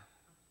faster.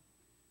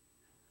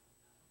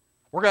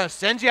 We're going to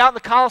send you out in the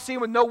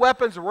Colosseum with no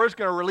weapons, and we're just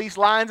going to release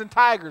lions and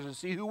tigers and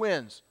see who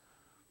wins.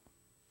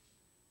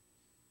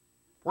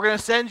 We're going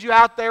to send you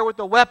out there with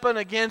the weapon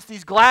against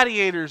these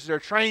gladiators. They're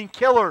trained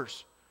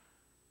killers.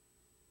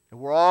 And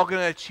we're all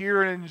going to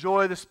cheer and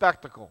enjoy the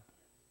spectacle.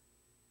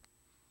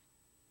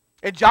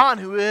 And John,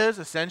 who is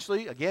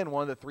essentially, again,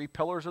 one of the 3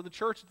 pillars of the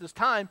church at this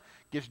time,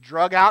 gets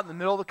drug out in the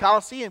middle of the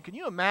Colosseum. Can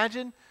you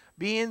imagine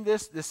being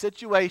this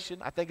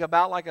situation? I think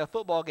about like a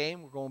football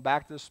game. We're going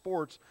back to the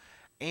sports.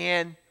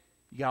 And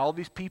you got all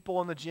these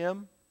people in the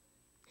gym.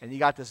 And you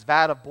got this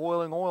vat of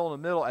boiling oil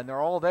in the middle. And they're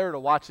all there to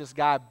watch this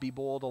guy be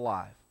boiled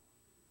alive.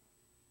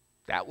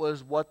 That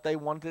was what they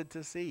wanted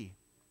to see.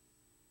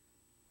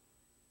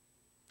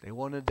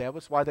 That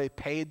was why they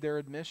paid their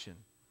admission.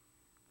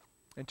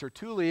 And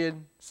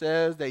Tertullian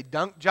says they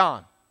dunked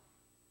John,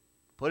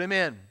 put him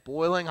in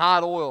boiling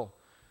hot oil,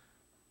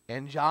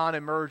 and John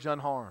emerged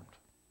unharmed.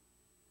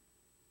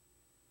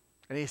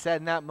 And he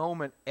said in that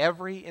moment,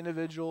 every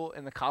individual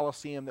in the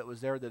Colosseum that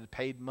was there that had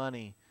paid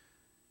money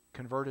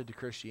converted to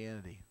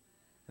Christianity.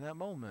 In that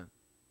moment.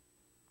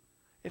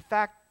 In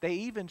fact, they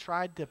even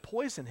tried to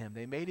poison him.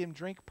 They made him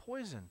drink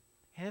poison.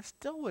 And it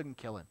still wouldn't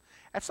kill him.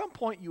 At some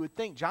point, you would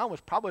think John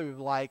was probably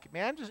like,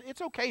 man,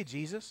 it's okay,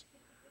 Jesus.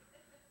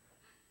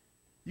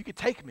 You could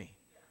take me.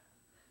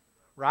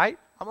 Right?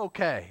 I'm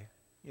okay.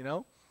 You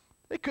know?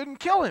 They couldn't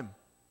kill him.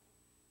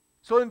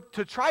 So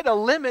to try to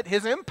limit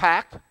his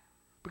impact,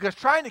 because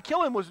trying to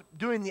kill him was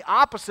doing the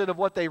opposite of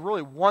what they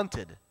really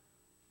wanted.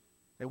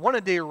 They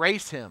wanted to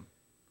erase him.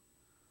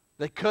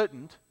 They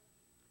couldn't,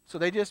 so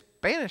they just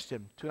banished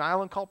him to an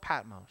island called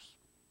Patmos.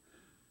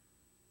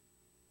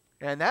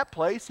 And in that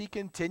place, he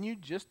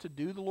continued just to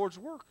do the Lord's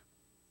work.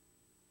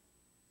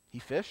 He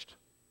fished.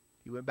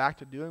 He went back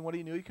to doing what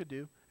he knew he could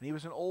do. And he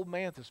was an old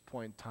man at this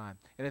point in time.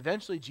 And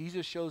eventually,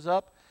 Jesus shows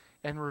up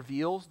and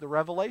reveals the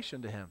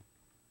revelation to him.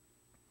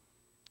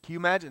 Can you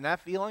imagine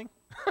that feeling?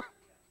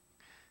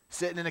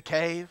 Sitting in a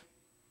cave,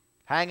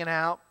 hanging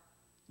out.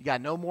 You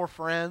got no more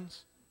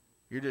friends.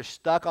 You're just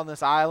stuck on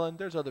this island.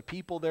 There's other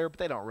people there, but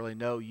they don't really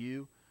know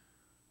you.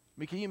 I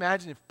mean, can you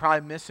imagine if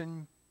probably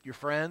missing your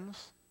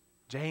friends?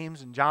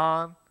 James and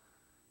John,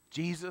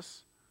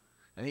 Jesus,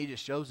 and he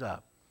just shows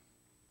up.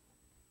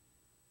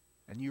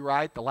 And you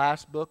write the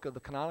last book of the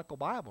canonical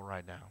Bible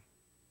right now.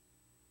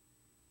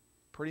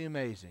 Pretty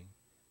amazing.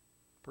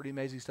 Pretty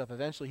amazing stuff.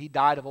 Eventually, he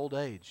died of old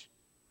age.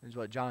 Is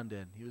what John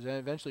did. He was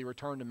eventually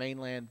returned to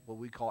mainland, what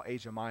we call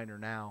Asia Minor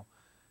now,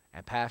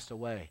 and passed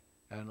away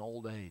at an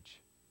old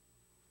age.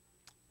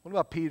 What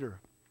about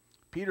Peter?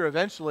 Peter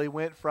eventually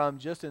went from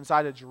just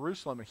inside of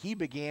Jerusalem, and he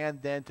began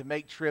then to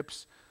make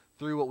trips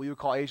through what we would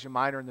call Asia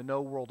Minor and the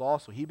Know World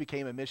also. He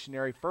became a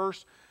missionary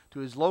first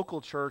to his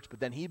local church, but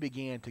then he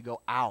began to go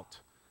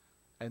out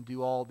and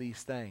do all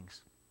these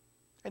things.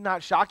 And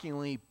not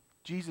shockingly,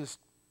 Jesus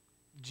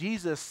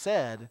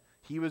said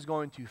he was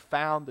going to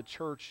found the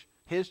church,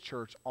 his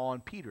church, on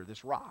Peter,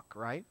 this rock,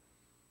 right?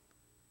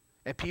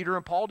 And Peter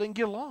and Paul didn't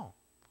get along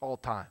all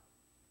the time.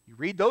 You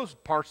read those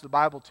parts of the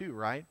Bible too,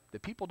 right?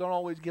 That people don't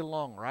always get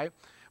along, right?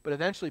 But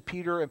eventually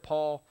Peter and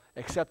Paul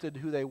accepted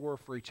who they were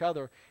for each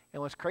other.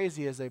 And what's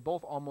crazy is they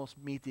both almost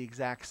meet the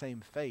exact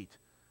same fate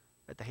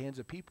at the hands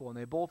of people. And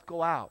they both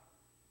go out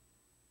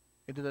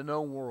into the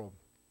known world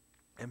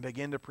and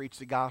begin to preach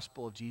the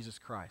gospel of Jesus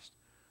Christ.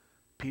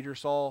 Peter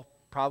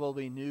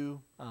probably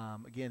knew,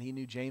 again, he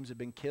knew James had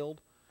been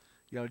killed.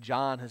 You know,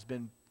 John has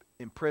been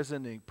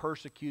imprisoned and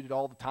persecuted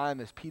all the time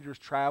as Peter's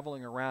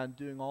traveling around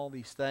doing all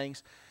these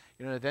things.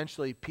 You know,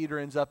 eventually Peter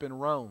ends up in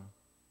Rome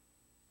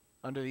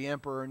under the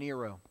Emperor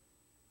Nero,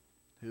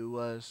 who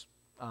was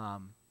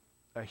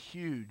a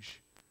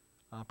huge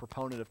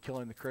proponent of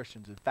killing the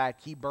Christians. In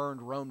fact, he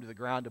burned Rome to the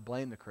ground to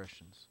blame the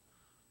Christians,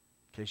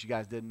 in case you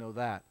guys didn't know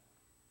that,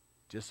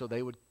 just so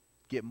they would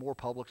get more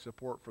public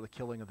support for the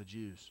killing of the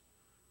Jews.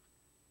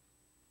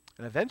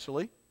 And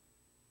eventually,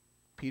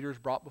 Peter's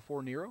brought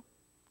before Nero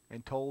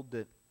and told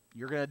that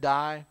you're going to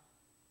die.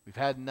 We've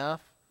had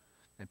enough.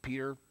 And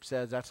Peter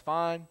says, that's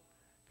fine.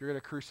 If you're going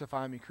to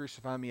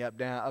crucify me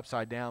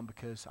upside down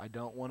because I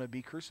don't want to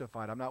be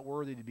crucified. I'm not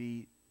worthy to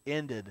be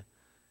ended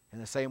in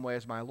the same way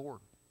as my Lord.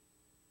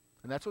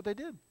 And that's what they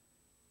did.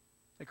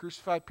 They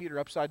crucified Peter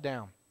upside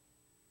down.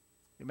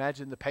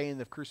 Imagine the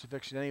pain of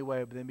crucifixion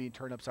anyway, but then being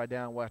turned upside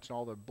down, watching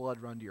all the blood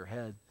run to your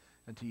head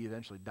until you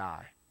eventually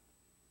die.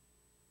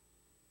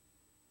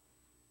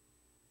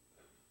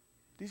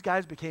 These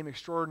guys became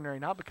extraordinary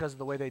not because of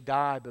the way they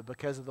died, but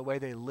because of the way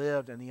they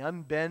lived and the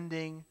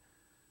unbending,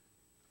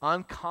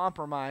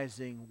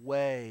 uncompromising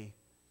way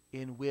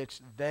in which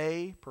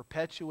they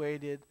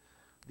perpetuated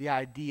the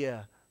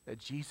idea that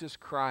Jesus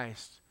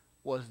Christ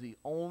was the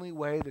only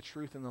way, the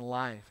truth, and the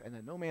life, and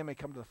that no man may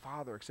come to the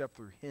Father except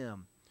through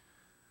him.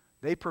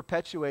 They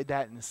perpetuated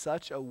that in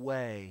such a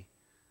way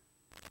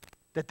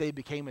that they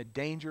became a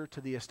danger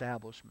to the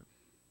establishment.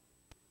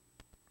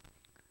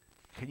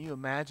 Can you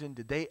imagine,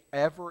 did they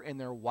ever in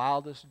their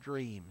wildest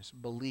dreams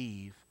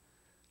believe,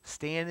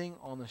 standing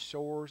on the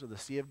shores of the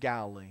Sea of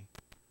Galilee,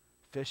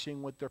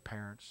 fishing with their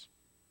parents,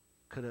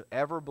 could have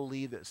ever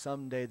believed that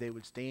someday they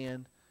would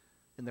stand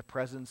in the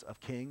presence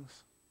of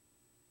kings,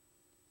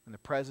 in the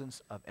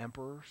presence of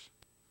emperors,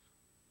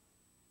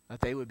 that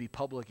they would be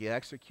publicly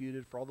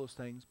executed for all those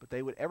things, but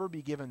they would ever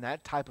be given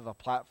that type of a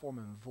platform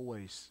and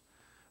voice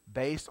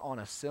based on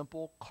a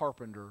simple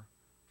carpenter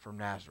from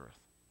Nazareth?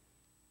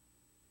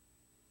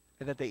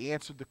 And that they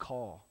answered the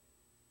call.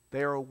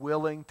 They are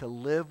willing to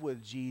live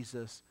with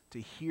Jesus, to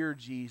hear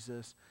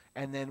Jesus,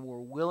 and then were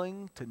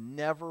willing to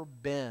never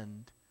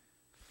bend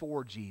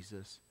for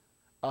Jesus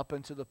up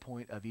until the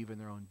point of even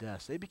their own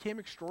deaths. They became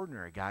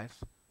extraordinary, guys.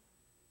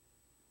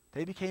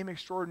 They became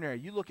extraordinary.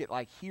 You look at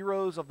like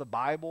heroes of the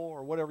Bible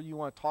or whatever you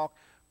want to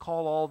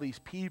call all these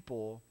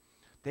people,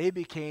 they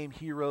became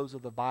heroes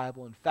of the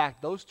Bible. In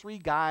fact, those three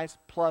guys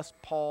plus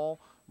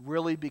Paul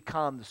really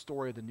become the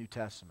story of the New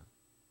Testament.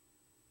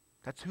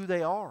 That's who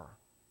they are.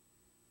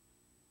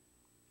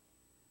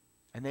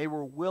 And they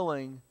were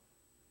willing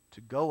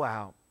to go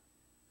out,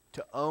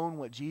 to own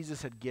what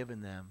Jesus had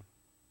given them,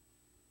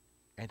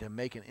 and to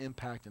make an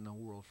impact in the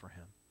world for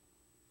him.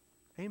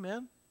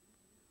 Amen?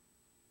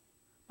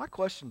 My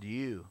question to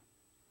you,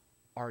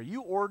 are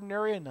you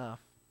ordinary enough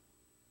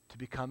to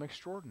become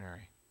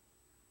extraordinary?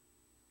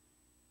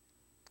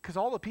 Because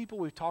all the people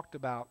we've talked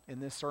about in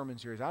this sermon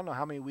series, I don't know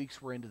how many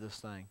weeks we're into this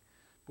thing,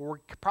 but we're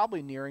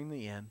probably nearing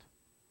the end.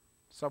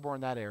 Somewhere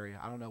in that area.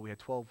 I don't know. We had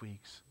 12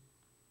 weeks.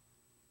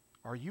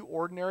 Are you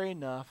ordinary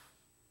enough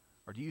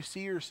Or do you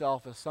see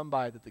yourself as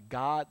somebody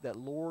that that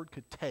Lord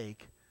could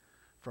take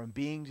from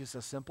being just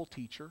a simple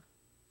teacher,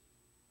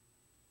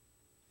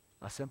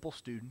 a simple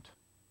student,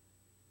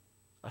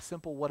 a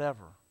simple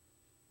whatever,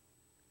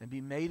 and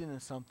be made into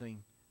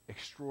something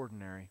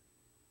extraordinary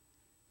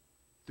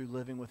through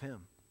living with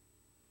Him?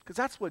 Because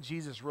that's what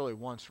Jesus really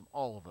wants from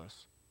all of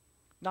us.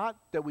 Not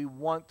that we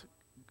want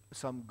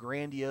some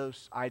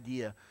grandiose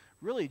idea.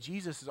 Really,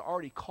 Jesus has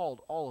already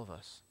called all of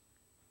us.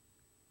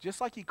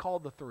 Just like He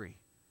called the three.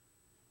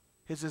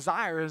 His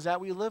desire is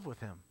that we live with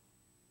Him.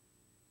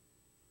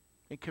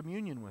 In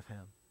communion with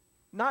Him.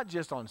 Not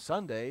just on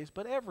Sundays,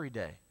 but every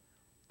day.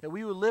 That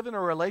we would live in a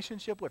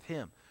relationship with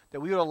Him. That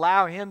we would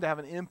allow Him to have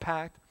an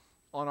impact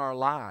on our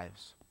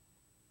lives.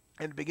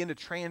 And begin to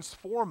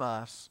transform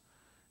us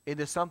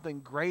into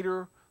something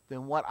greater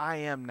than what I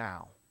am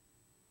now.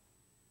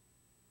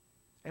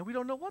 And we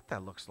don't know what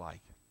that looks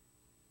like.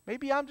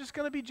 Maybe I'm just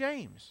going to be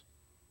James.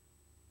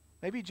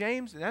 Maybe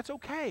James, and that's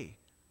okay.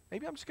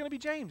 Maybe I'm just going to be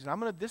James,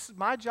 and this is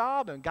my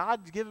job, and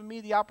God's given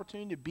me the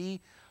opportunity to be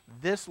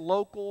this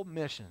local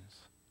missions.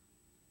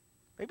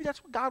 Maybe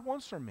that's what God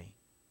wants from me,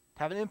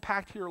 to have an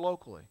impact here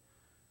locally.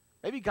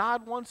 Maybe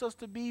God wants us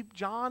to be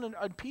John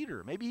and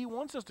Peter. Maybe He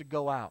wants us to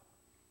go out.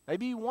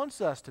 Maybe He wants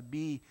us to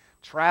be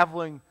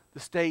traveling the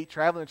state,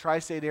 traveling the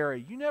tri-state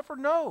area. You never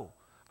know.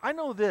 I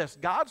know this.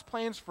 God's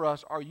plans for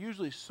us are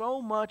usually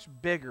so much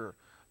bigger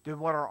than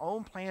what our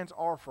own plans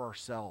are for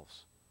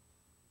ourselves.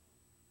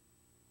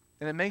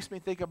 And it makes me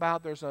think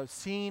about, there's a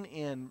scene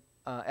in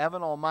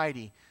Evan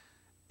Almighty,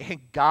 and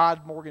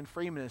Morgan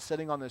Freeman is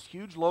sitting on this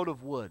huge load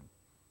of wood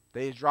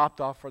that he's dropped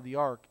off for the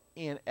ark.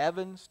 And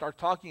Evan starts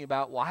talking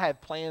about, well, I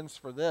have plans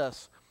for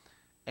this.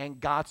 And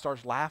God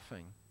starts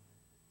laughing.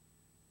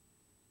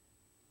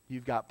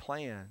 You've got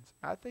plans.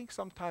 I think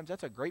sometimes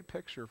that's a great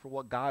picture for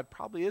what God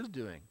probably is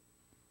doing.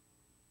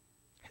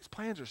 His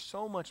plans are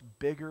so much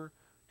bigger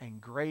and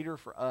greater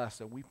for us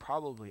than we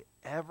probably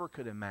ever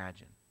could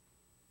imagine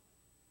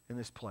in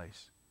this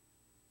place.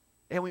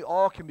 And we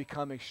all can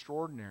become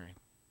extraordinary.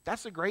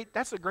 That's the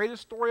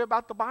greatest story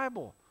about the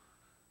Bible.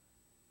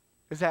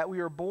 Is that we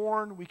are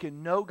born, we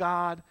can know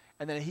God,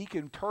 and then He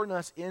can turn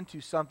us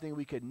into something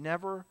we could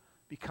never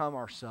become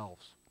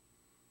ourselves.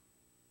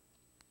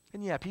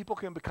 And yeah, people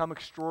can become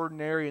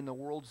extraordinary in the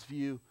world's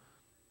view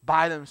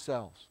by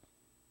themselves.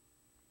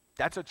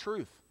 That's a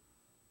truth.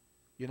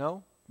 You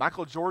know,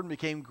 Michael Jordan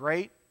became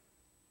great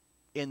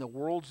in the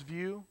world's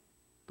view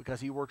because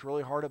he worked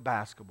really hard at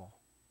basketball.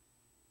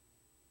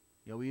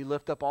 You know, we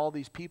lift up all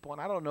these people, and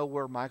I don't know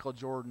where Michael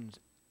Jordan's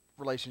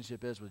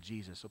relationship is with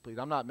Jesus. So please,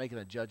 I'm not making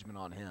a judgment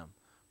on him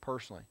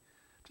personally.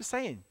 Just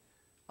saying,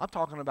 I'm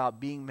talking about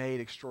being made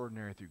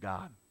extraordinary through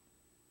God.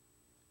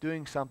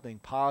 Doing something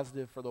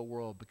positive for the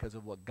world because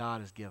of what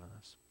God has given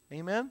us.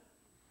 Amen?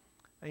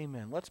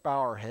 Amen. Let's bow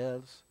our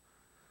heads.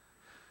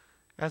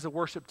 As the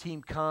worship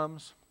team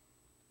comes,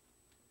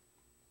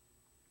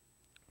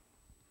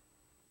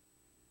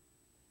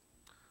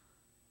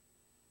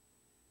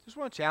 just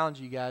want to challenge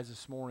you guys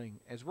this morning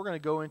as we're going to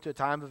go into a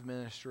time of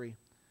ministry.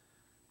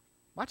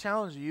 My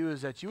challenge to you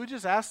is that you would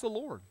just ask the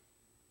Lord.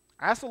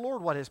 Ask the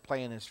Lord what His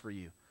plan is for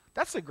you.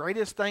 That's the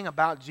greatest thing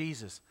about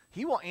Jesus.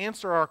 He will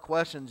answer our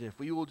questions if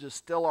we will just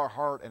still our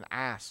heart and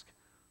ask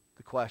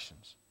the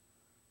questions.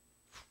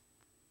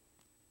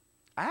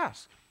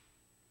 Ask.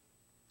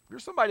 If you're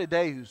somebody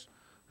today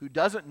who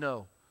doesn't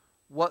know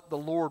what the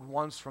Lord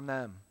wants from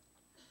them,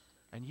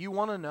 and you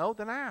want to know,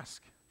 then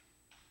ask.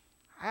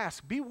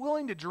 Ask. Be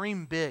willing to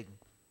dream big.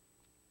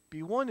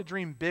 Be willing to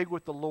dream big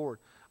with the Lord.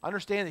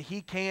 Understand that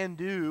He can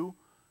do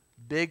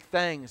big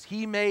things.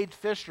 He made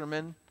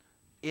fishermen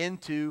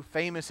into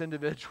famous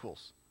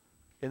individuals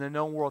in the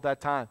known world at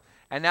that time.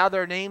 And now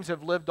their names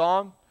have lived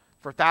on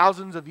for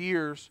thousands of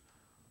years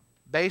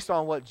based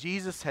on what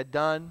Jesus had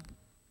done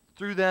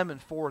through them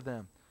and for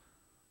them.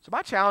 So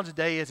my challenge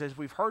today is, as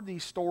we've heard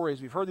these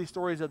stories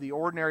of the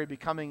ordinary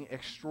becoming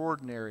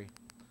extraordinary,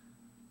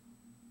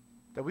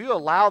 that we would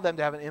allow them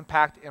to have an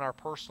impact in our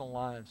personal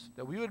lives.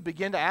 That we would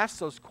begin to ask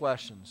those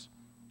questions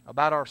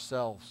about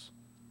ourselves.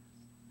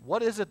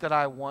 What is it that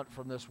I want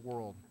from this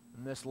world,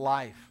 in this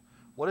life?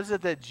 What is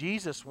it that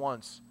Jesus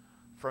wants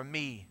from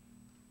me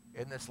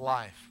in this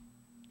life?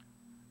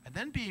 And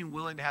then being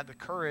willing to have the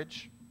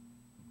courage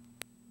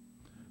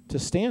to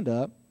stand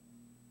up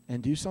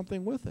and do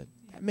something with it.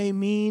 That may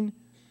mean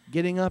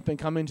getting up and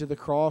coming to the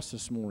cross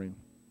this morning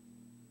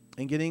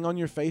and getting on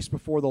your face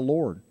before the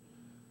Lord.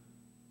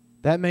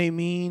 That may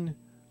mean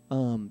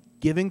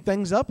giving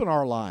things up in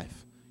our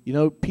life. You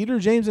know, Peter,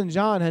 James, and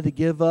John had to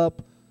give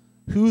up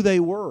who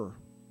they were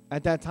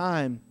at that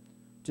time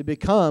to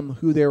become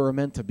who they were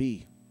meant to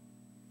be.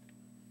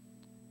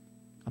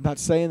 I'm not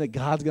saying that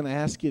God's going to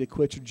ask you to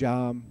quit your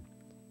job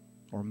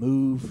or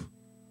move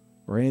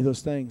or any of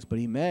those things, but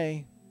He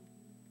may.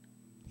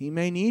 He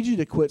may need you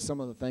to quit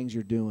some of the things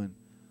you're doing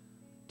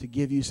to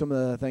give you some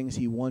of the things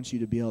He wants you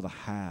to be able to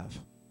have.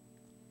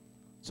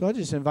 So I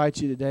just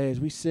invite you today as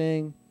we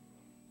sing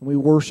and we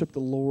worship the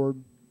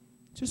Lord,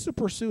 just to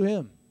pursue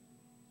Him.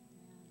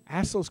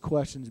 Ask those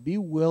questions. Be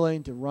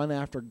willing to run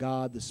after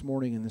God this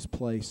morning in this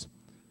place.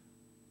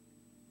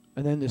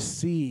 And then to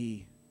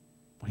see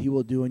what He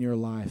will do in your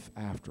life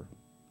after.